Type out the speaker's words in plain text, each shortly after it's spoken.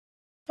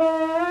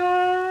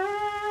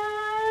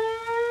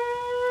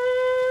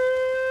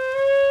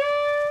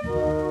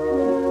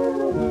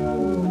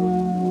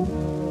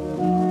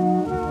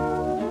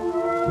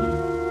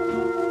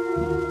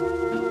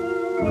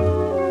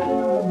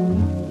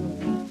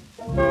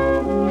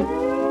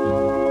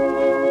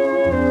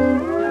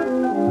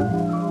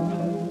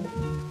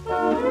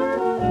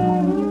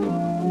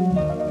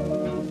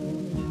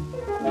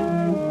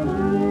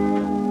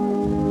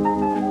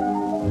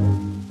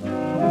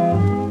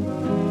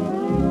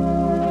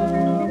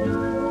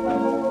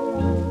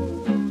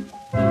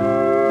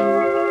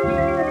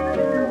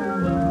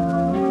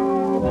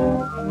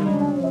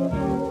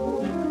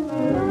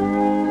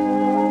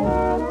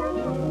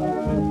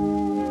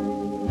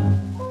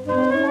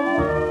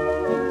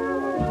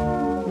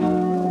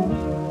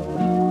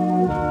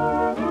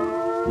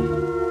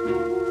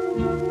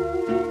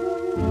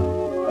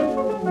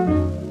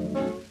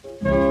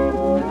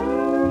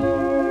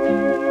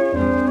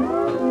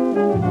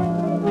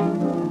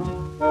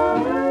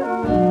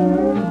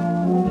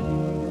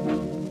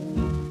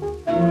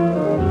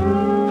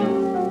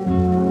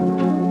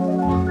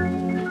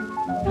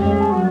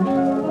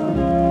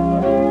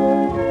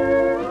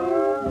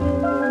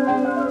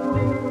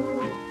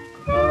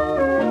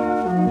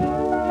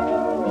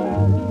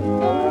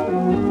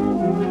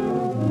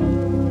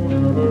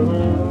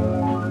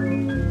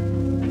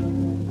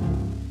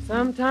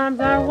Sometimes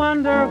I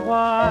wonder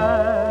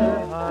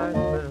why I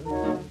spend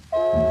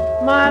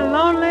my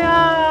lonely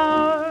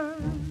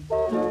hours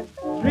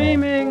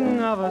dreaming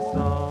of a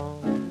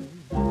song.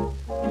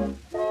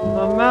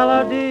 The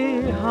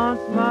melody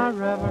haunts my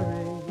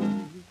reverie,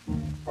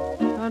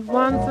 and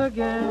once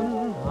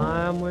again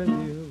I'm with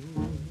you.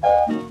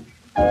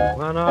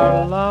 When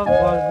our love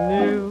was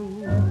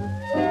new,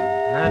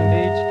 and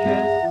each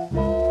kiss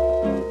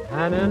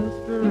an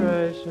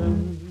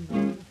inspiration.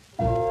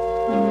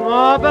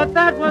 Oh, but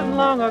that was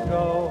long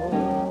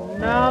ago.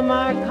 Now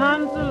my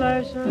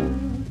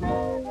consolation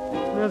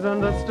is in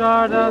the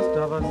stardust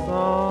of a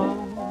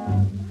song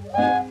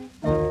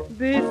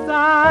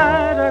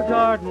beside a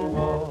garden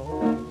wall.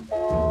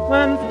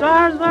 When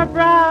stars were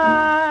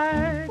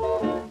bright,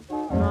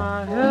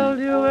 I held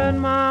you in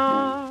my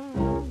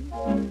arms.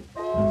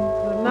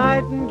 The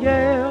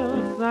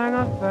nightingale sang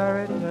a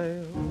fairy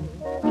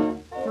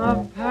tale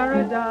of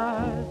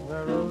paradise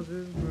where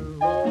roses grew.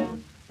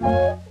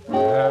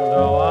 And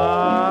though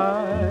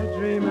I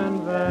dream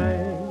in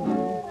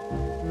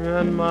vain,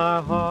 in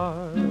my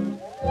heart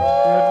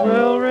it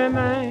will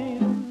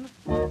remain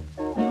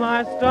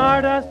my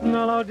stardust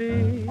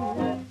melody,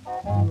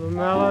 the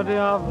melody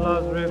of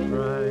love's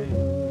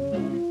refrain.